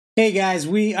Hey guys,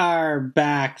 we are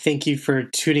back. Thank you for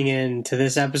tuning in to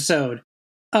this episode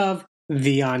of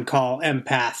The On Call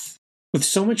Empath. With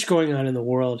so much going on in the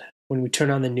world, when we turn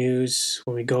on the news,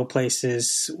 when we go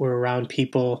places, we're around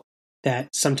people that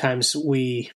sometimes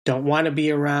we don't want to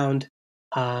be around.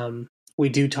 We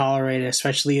do tolerate it,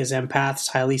 especially as empaths,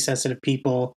 highly sensitive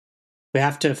people. We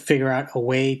have to figure out a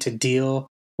way to deal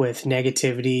with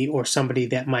negativity or somebody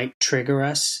that might trigger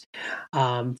us.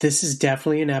 This is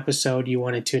definitely an episode you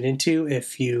want to tune into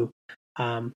if you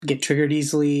get triggered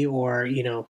easily, or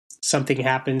something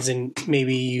happens and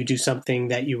maybe you do something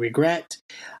that you regret.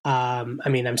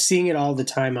 I'm seeing it all the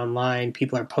time online.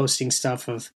 People are posting stuff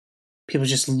of people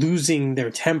just losing their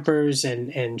tempers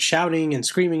and shouting and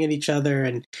screaming at each other.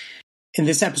 And in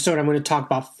this episode, I'm going to talk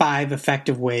about 5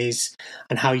 effective ways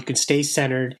on how you can stay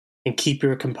centered and keep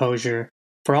your composure.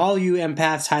 For all you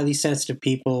empaths, highly sensitive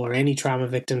people, or any trauma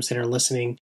victims that are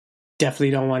listening, definitely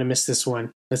don't want to miss this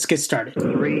one. Let's get started. 3,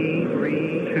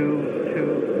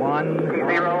 2, 1,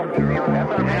 0.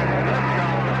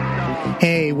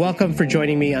 Hey, welcome for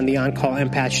joining me on the On Call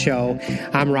Empath Show.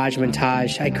 I'm Raj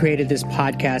Montage. I created this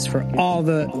podcast for all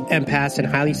the empaths and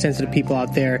highly sensitive people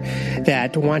out there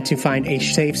that want to find a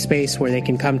safe space where they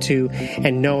can come to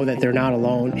and know that they're not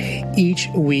alone. Each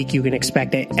week, you can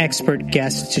expect an expert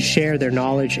guest to share their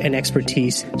knowledge and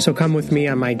expertise. So come with me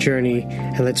on my journey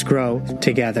and let's grow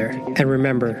together. And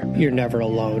remember, you're never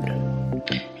alone.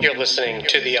 You're listening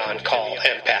to the On Call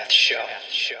Empath Show.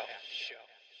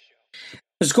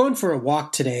 I was going for a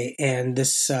walk today, and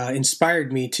this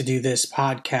inspired me to do this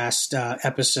podcast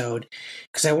episode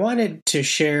because I wanted to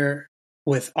share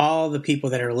with all the people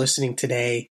that are listening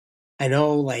today. I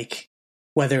know,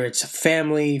 whether it's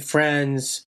family,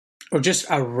 friends, or just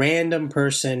a random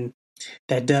person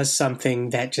that does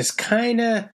something that just kind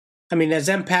of, as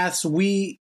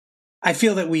empaths, I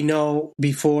feel that we know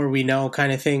before we know,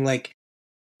 kind of thing. Like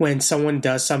when someone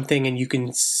does something and you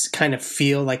can kind of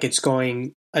feel like it's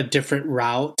going a different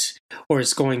route or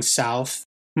it's going south.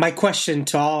 My question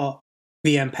to all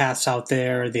the empaths out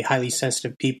there, the highly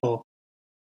sensitive people,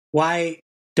 why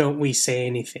don't we say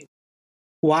anything?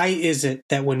 Why is it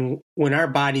that when our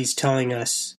body's telling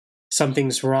us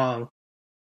something's wrong,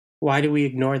 why do we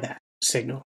ignore that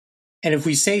signal? And if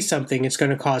we say something, it's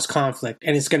going to cause conflict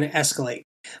and it's going to escalate.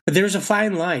 But there's a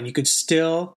fine line. You could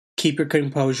still keep your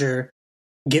composure,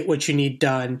 get what you need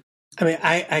done.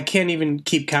 I can't even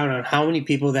keep count on how many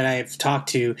people that I've talked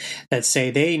to that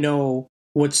say they know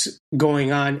what's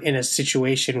going on in a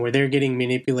situation where they're getting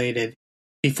manipulated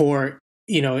before,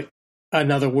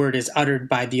 another word is uttered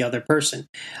by the other person.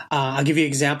 I'll give you an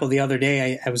example. The other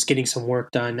day, I was getting some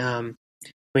work done.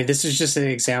 This is just an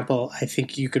example I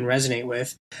think you can resonate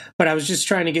with. But I was just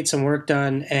trying to get some work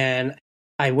done, and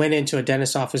I went into a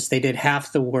dentist's office. They did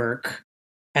half the work.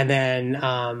 And then,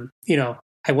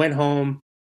 I went home.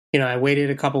 I waited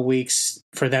a couple weeks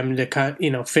for them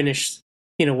to finish,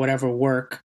 whatever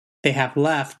work they have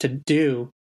left to do.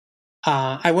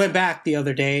 I went back the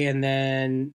other day, and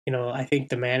then, I think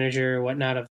the manager or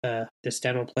whatnot of this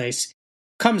dental place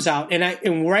comes out,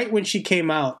 and right when she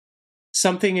came out,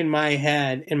 something in my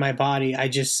head, in my body,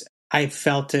 I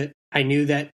felt it. I knew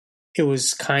that it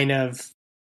was kind of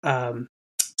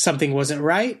something wasn't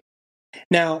right.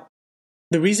 Now,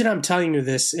 the reason I'm telling you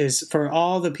this is for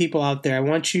all the people out there. I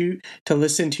want you to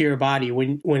listen to your body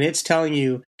when it's telling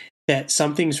you that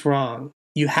something's wrong.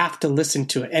 You have to listen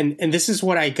to it, and this is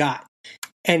what I got.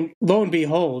 And lo and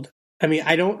behold,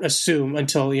 I don't assume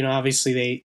until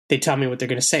obviously they tell me what they're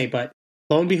going to say. But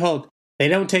lo and behold, they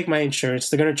don't take my insurance.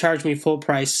 They're going to charge me full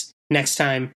price next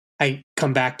time I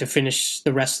come back to finish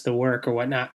the rest of the work or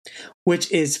whatnot, which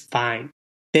is fine.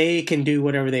 They can do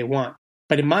whatever they want.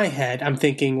 But in my head, I'm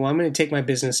thinking, well, I'm going to take my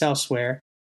business elsewhere.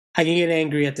 I can get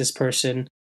angry at this person.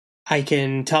 I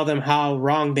can tell them how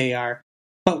wrong they are.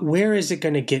 But where is it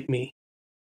going to get me?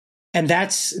 And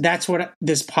that's what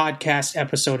this podcast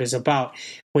episode is about.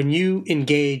 When you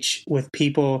engage with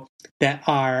people that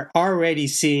are already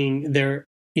seeing their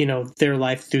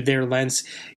life through their lens,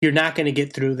 you're not going to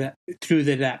get through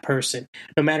to that person.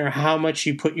 No matter how much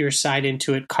you put your side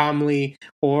into it calmly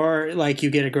or you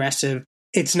get aggressive,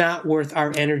 it's not worth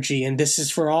our energy. And this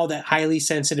is for all that highly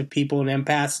sensitive people and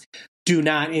empaths. Do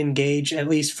not engage. At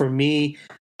least for me,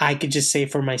 I could just say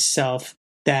for myself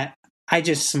that I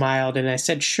just smiled and I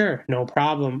said, sure, no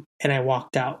problem. And I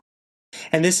walked out.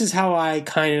 And this is how I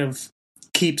kind of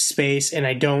keep space, and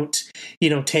I don't,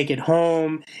 take it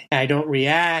home, and I don't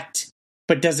react.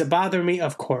 But does it bother me?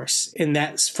 Of course. In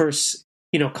that first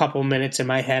couple minutes in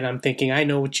my head, I'm thinking, I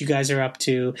know what you guys are up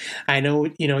to. I know,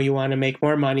 you want to make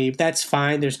more money. That's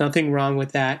fine. There's nothing wrong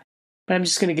with that. But I'm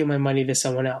just going to give my money to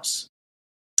someone else.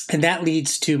 And that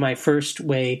leads to my first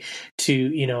way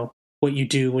to, what you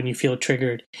do when you feel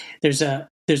triggered. There's a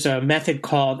method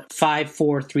called 5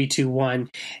 4 3 2 1,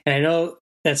 and I know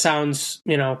that sounds,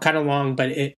 kind of long,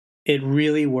 but it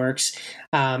really works.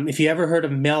 If you ever heard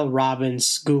of Mel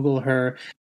Robbins, Google her.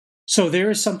 So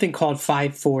there is something called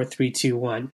 5 4 3 2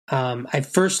 1. I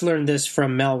first learned this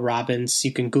from Mel Robbins.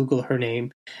 You can Google her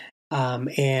name.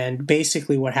 And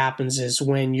basically, what happens is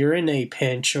when you're in a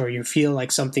pinch or you feel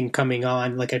like something coming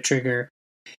on, like a trigger,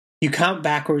 you count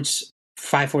backwards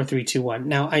 5 4 3 2 1.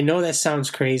 Now, I know that sounds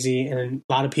crazy, and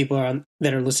a lot of people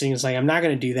that are listening is like, I'm not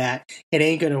going to do that. It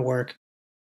ain't going to work.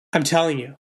 I'm telling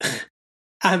you.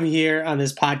 I'm here on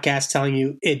this podcast telling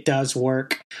you it does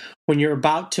work. When you're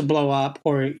about to blow up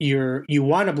or you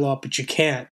want to blow up but you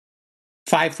can't,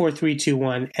 5 4 3 2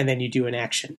 1, and then you do an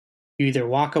action. You either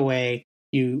walk away,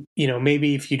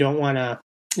 maybe if you don't want to,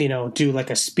 do like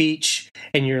a speech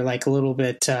and you're like a little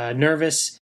bit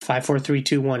nervous, 5 4 3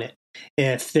 2 1 it.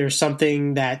 If there's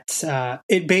something that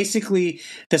it basically,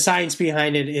 the science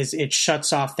behind it is it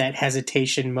shuts off that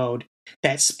hesitation mode,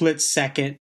 that split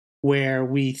second where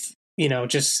we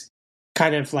just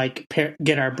kind of like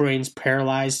get our brains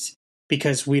paralyzed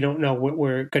because we don't know what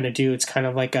we're going to do. It's kind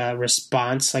of like a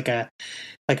response, like a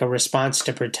response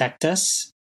to protect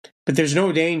us. But there's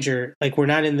no danger. Like, we're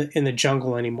not in the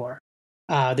jungle anymore.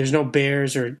 There's no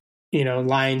bears or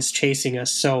lions chasing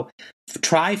us. So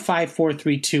try 5 4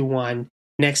 3 2 1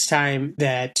 next time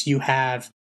that you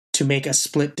have to make a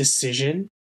split decision.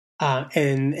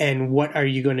 And what are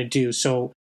you going to do?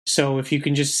 So if you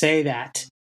can just say that,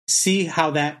 see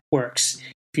how that works.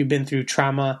 If you've been through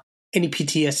trauma, any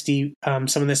PTSD,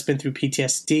 someone that's been through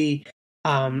PTSD,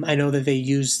 I know that they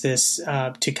use this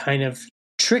to kind of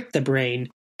trick the brain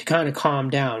to kind of calm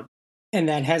down. And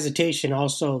that hesitation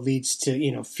also leads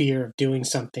to, fear of doing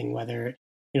something, whether,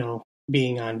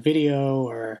 being on video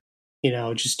or,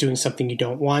 just doing something you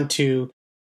don't want to.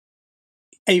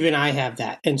 Even I have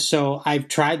that. And so I've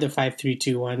tried the 5 3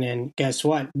 2 1, and guess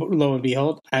what? Lo and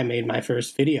behold, I made my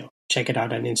first video. Check it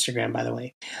out on Instagram, by the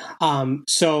way.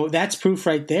 So that's proof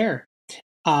right there.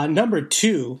 Number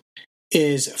 2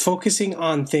 is focusing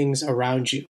on things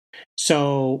around you.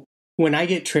 So when I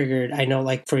get triggered, I know,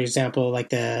 like, for example, like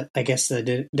the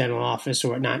dental office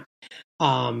or whatnot,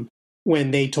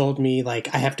 when they told me,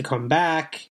 like, I have to come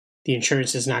back, the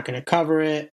insurance is not going to cover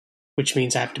it, which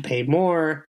means I have to pay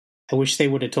more. I wish they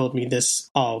would have told me this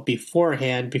all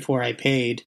beforehand before I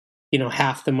paid,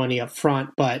 half the money up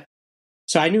front. But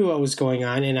so I knew what was going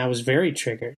on, and I was very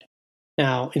triggered.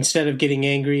 Now, instead of getting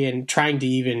angry and trying to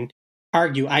even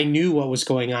argue, I knew what was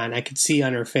going on. I could see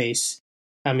on her face.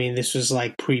 I mean, this was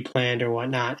like pre-planned or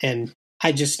whatnot. And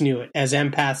I just knew it. As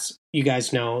empaths, you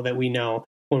guys know that we know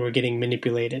when we're getting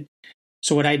manipulated.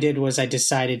 So what I did was I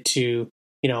decided to,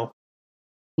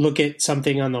 look at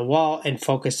something on the wall and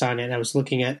focus on it. I was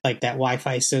looking at like that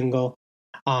Wi-Fi signal.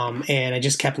 And I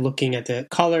just kept looking at the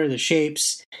color, the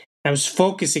shapes. I was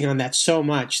focusing on that so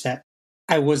much that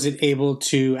I wasn't able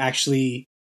to actually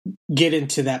get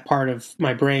into that part of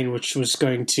my brain, which was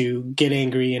going to get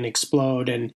angry and explode,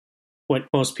 and what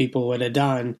most people would have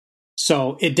done.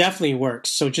 So it definitely works.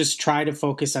 So just try to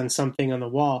focus on something on the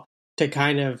wall to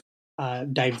kind of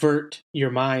divert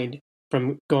your mind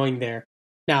from going there.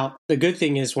 Now, the good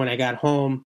thing is when I got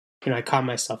home, I calmed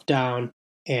myself down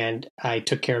and I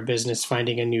took care of business,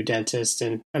 finding a new dentist,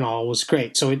 and all was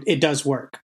great. So it does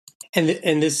work. And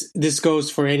this goes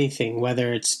for anything,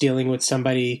 whether it's dealing with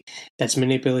somebody that's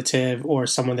manipulative or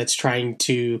someone that's trying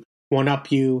to one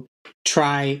up you.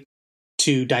 Try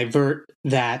to divert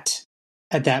that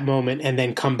at that moment and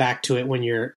then come back to it when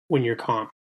you're calm.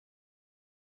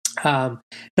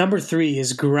 Number 3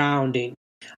 is grounding.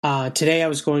 Today I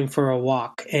was going for a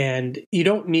walk, and you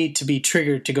don't need to be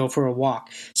triggered to go for a walk.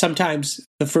 Sometimes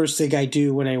the first thing I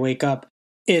do when I wake up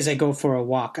is I go for a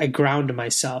walk. I ground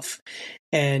myself.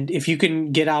 And if you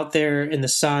can get out there in the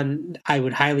sun, I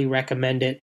would highly recommend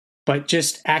it. But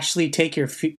just actually take your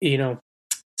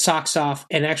socks off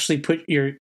and actually put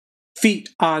your feet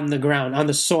on the ground, on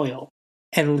the soil,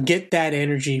 and get that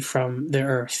energy from the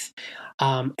earth.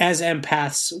 As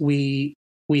empaths, we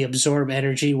absorb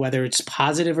energy, whether it's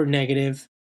positive or negative.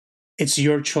 It's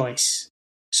your choice.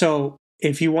 So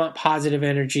if you want positive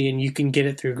energy and you can get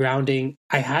it through grounding,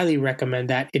 I highly recommend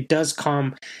that. It does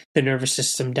calm the nervous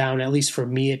system down. At least for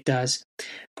me, it does.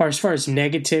 As far as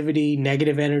negativity,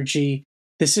 negative energy,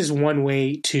 this is one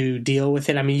way to deal with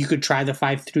it. I mean, you could try the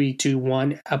 5 3 2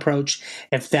 1 approach.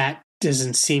 If that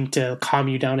doesn't seem to calm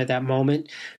you down at that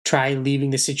moment, try leaving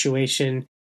the situation,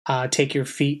 take your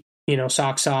feet,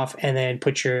 socks off, and then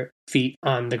put your feet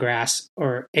on the grass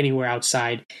or anywhere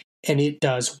outside, and it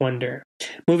does wonder.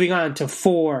 Moving on to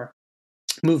 4,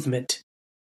 movement.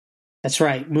 That's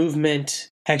right, movement,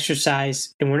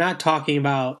 exercise. And we're not talking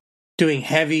about doing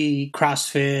heavy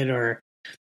CrossFit or,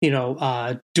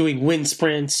 doing wind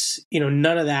sprints,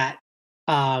 none of that.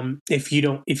 If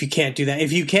you can't do that,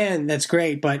 if you can, that's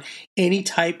great. But any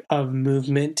type of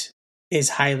movement is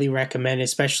highly recommended,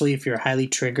 especially if you're highly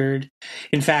triggered.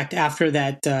 In fact, after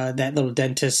that little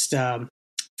dentist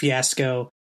fiasco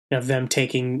of them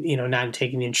taking, not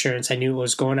taking the insurance, I knew what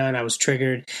was going on. I was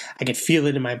triggered. I could feel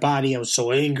it in my body. I was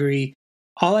so angry.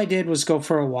 All I did was go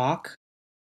for a walk,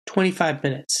 25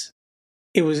 minutes.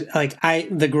 It was like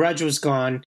the grudge was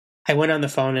gone. I went on the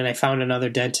phone and I found another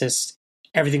dentist.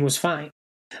 Everything was fine.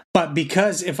 But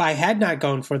because if I had not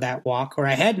gone for that walk or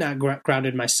I had not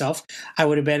grounded myself, I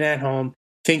would have been at home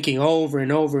thinking over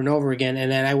and over and over again.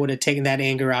 And then I would have taken that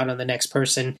anger out on the next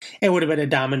person. It would have been a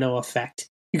domino effect.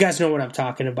 You guys know what I'm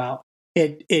talking about.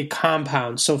 It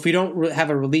compounds. So if we don't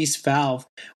have a release valve,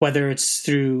 whether it's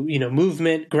through,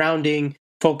 movement, grounding,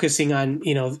 focusing on,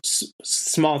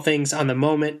 small things on the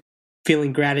moment,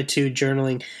 feeling gratitude,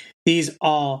 journaling, these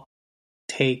all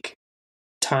take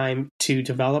time to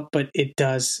develop, but it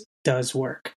does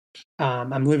work.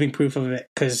 I'm living proof of it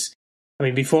because,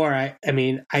 before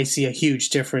I see a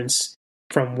huge difference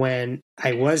from when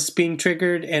I was being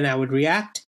triggered and I would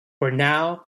react, where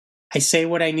now I say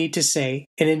what I need to say,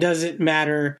 and it doesn't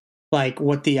matter like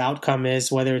what the outcome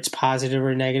is, whether it's positive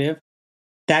or negative.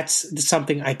 That's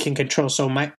something I can control. So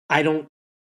I don't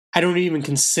even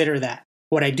consider that.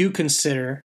 What I do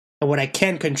consider and what I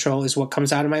can control is what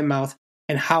comes out of my mouth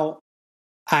and how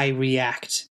I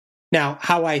react. Now,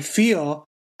 how I feel,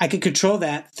 I can control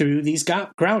that through these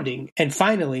grounding. And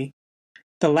finally,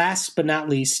 the last but not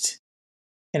least,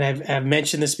 and I've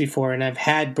mentioned this before, and I've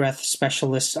had breath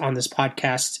specialists on this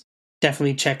podcast.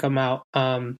 Definitely check them out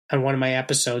on one of my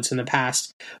episodes in the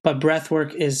past. But breath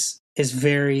work is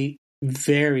very,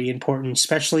 very important,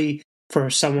 especially for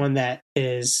someone that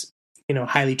is,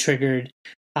 highly triggered,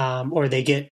 or they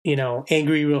get,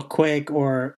 angry real quick,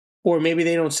 or maybe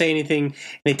they don't say anything,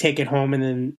 they take it home,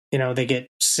 and then, they get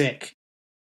sick.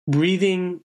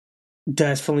 Breathing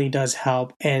definitely does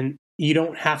help, and you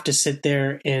don't have to sit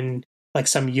there in like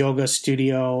some yoga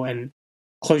studio and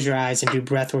close your eyes and do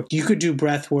breath work. You could do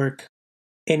breath work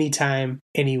anytime,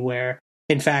 anywhere.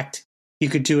 In fact, you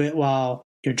could do it while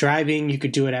you're driving. You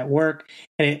could do it at work,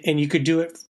 and you could do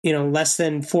it, less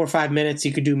than 4 or 5 minutes.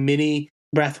 You could do mini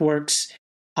breath works.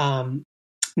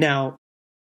 Now,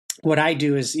 what I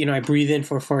do is, I breathe in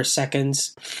for 4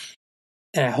 seconds,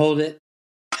 and I hold it,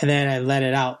 and then I let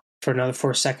it out for another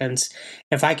 4 seconds.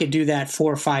 If I could do that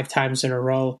 4 or 5 times in a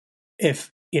row, if,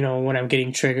 when I'm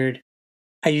getting triggered,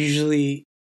 I usually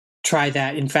try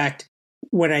that. In fact,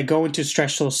 when I go into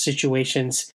stressful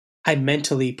situations, I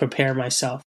mentally prepare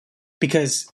myself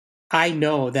because I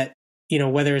know that,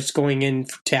 whether it's going in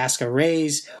to ask a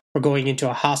raise or going into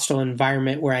a hostile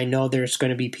environment where I know there's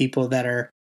going to be people that are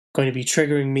going to be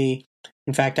triggering me.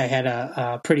 In fact, I had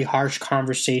a pretty harsh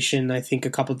conversation, I think a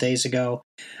couple days ago,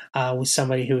 with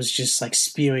somebody who was just like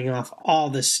spewing off all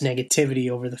this negativity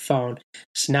over the phone.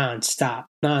 It's nonstop.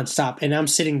 And I'm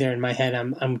sitting there in my head.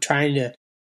 I'm trying to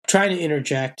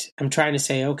interject. I'm trying to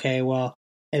say, okay, well,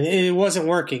 and it wasn't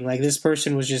working. Like this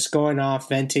person was just going off,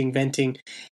 venting,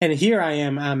 and here I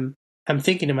am. I'm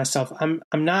thinking to myself, I'm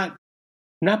not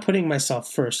putting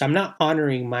myself first. I'm not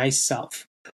honoring myself.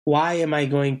 Why am I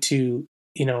going to,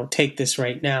 take this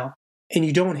right now? And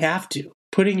you don't have to.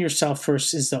 Putting yourself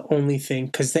first is the only thing,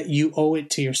 because that you owe it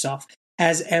to yourself.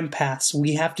 As empaths,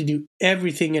 we have to do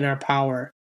everything in our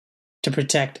power to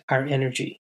protect our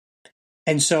energy.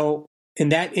 And so in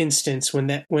that instance,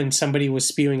 when somebody was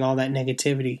spewing all that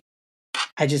negativity,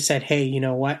 I just said, hey, you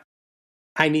know what?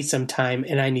 I need some time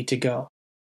and I need to go.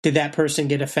 Did that person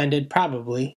get offended?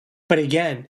 Probably. But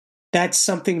again, that's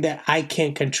something that I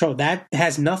can't control. That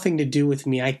has nothing to do with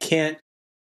me. I can't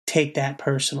take that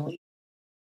personally.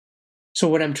 So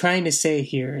what I'm trying to say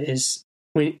here is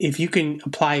if you can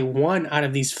apply one out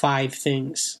of these 5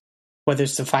 things, whether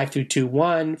it's the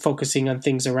 5-3-2-1, focusing on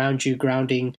things around you,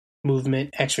 grounding,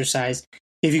 movement, exercise,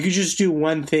 if you could just do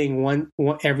one thing one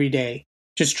every day,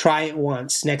 just try it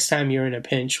once. Next time you're in a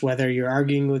pinch, whether you're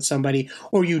arguing with somebody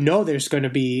or there's going to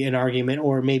be an argument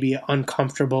or maybe an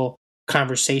uncomfortable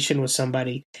conversation with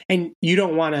somebody, and you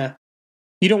don't want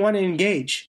to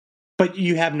engage, but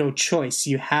you have no choice.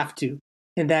 You have to.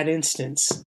 In that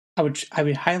instance, I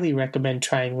would highly recommend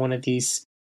trying one of these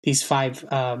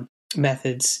 5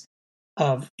 methods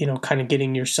of kind of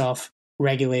getting yourself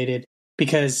regulated.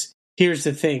 Because here's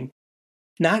the thing: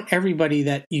 not everybody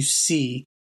that you see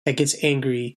that gets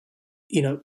angry,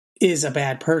 is a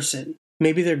bad person.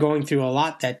 Maybe they're going through a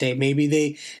lot that day. Maybe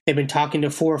they've been talking to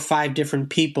 4 or 5 different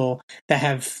people that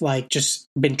have like just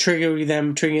been triggering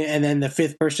them, and then the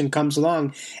 5th person comes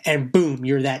along and boom,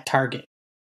 you're that target.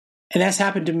 And that's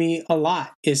happened to me a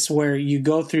lot. Is where you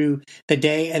go through the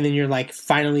day and then you're like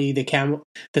finally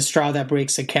the straw that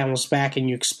breaks the camel's back and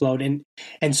you explode.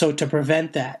 And so to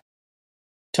prevent that,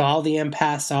 to all the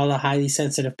empaths, all the highly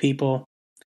sensitive people,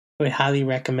 I would highly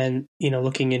recommend,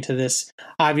 looking into this.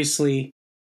 Obviously,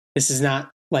 this is not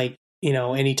like,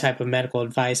 any type of medical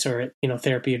advice or,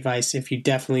 therapy advice. If you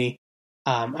definitely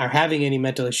are having any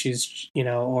mental issues,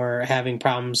 or having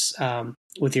problems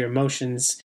with your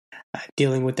emotions,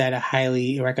 dealing with that, I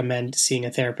highly recommend seeing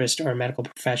a therapist or a medical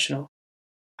professional.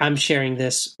 I'm sharing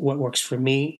this, what works for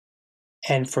me.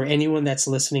 And for anyone that's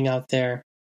listening out there,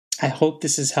 I hope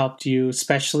this has helped you,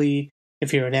 especially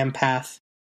if you're an empath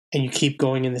and you keep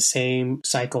going in the same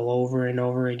cycle over and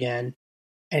over again.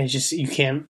 And it's just, you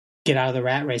can't get out of the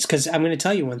rat race. Because I'm going to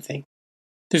tell you one thing.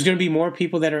 There's going to be more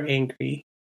people that are angry.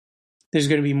 There's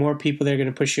going to be more people that are going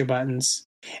to push your buttons.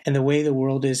 And the way the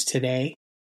world is today,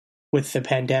 with the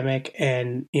pandemic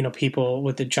and, people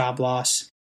with the job loss,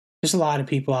 there's a lot of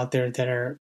people out there that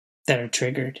are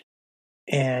triggered.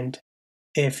 And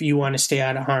if you want to stay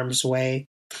out of harm's way,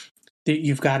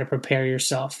 you've got to prepare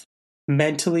yourself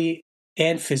mentally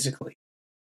and physically.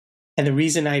 And the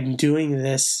reason I'm doing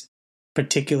this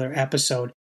particular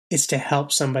episode is to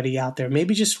help somebody out there,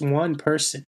 maybe just one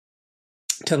person,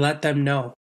 to let them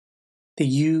know that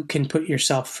you can put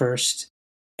yourself first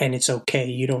and it's okay.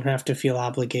 You don't have to feel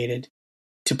obligated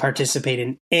to participate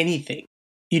in anything.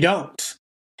 You don't.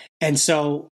 And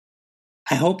so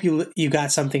I hope you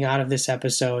got something out of this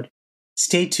episode.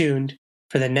 Stay tuned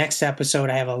for the next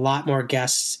episode. I have a lot more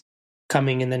guests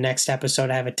coming in the next episode.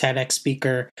 I have a TEDx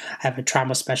speaker, I have a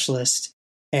trauma specialist,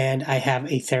 and I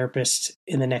have a therapist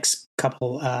in the next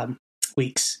couple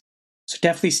weeks. So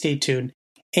definitely stay tuned.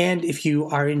 And if you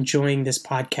are enjoying this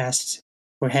podcast,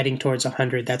 we're heading towards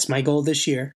 100. That's my goal this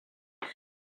year.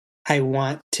 I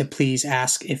want to please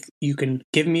ask if you can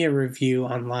give me a review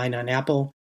online on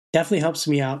Apple. Definitely helps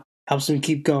me out, helps me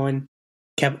keep going,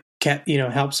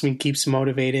 helps me keeps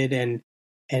motivated,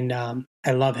 and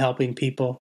I love helping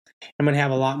people. I'm going to have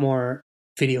a lot more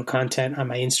video content on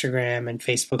my Instagram and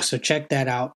Facebook, so check that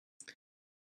out.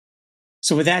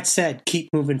 So with that said, keep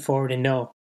moving forward and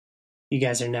know you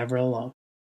guys are never alone.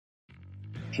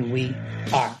 And we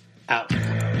are out.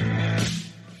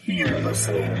 You're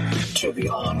listening to the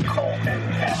On-Call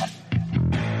Empath.